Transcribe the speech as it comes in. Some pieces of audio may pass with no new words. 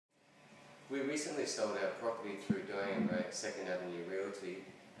We recently sold our property through Dianne Ray, Second Avenue Realty,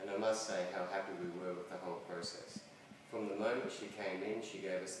 and I must say how happy we were with the whole process. From the moment she came in, she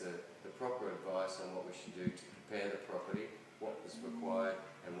gave us the proper advice on what we should do to prepare the property, what was required,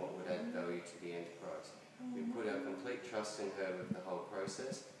 and what would add value to the enterprise. We put our complete trust in her with the whole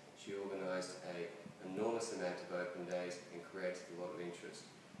process. She organised an enormous amount of open days and created a lot of interest.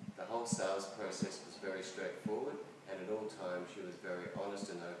 The whole sales process was very straightforward, and at all times she was very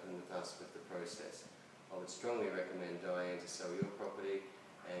honest and open with us with the process. I would strongly recommend Dianne to sell your property,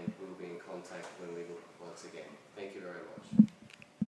 and we'll be in contact when we look once again. Thank you very much.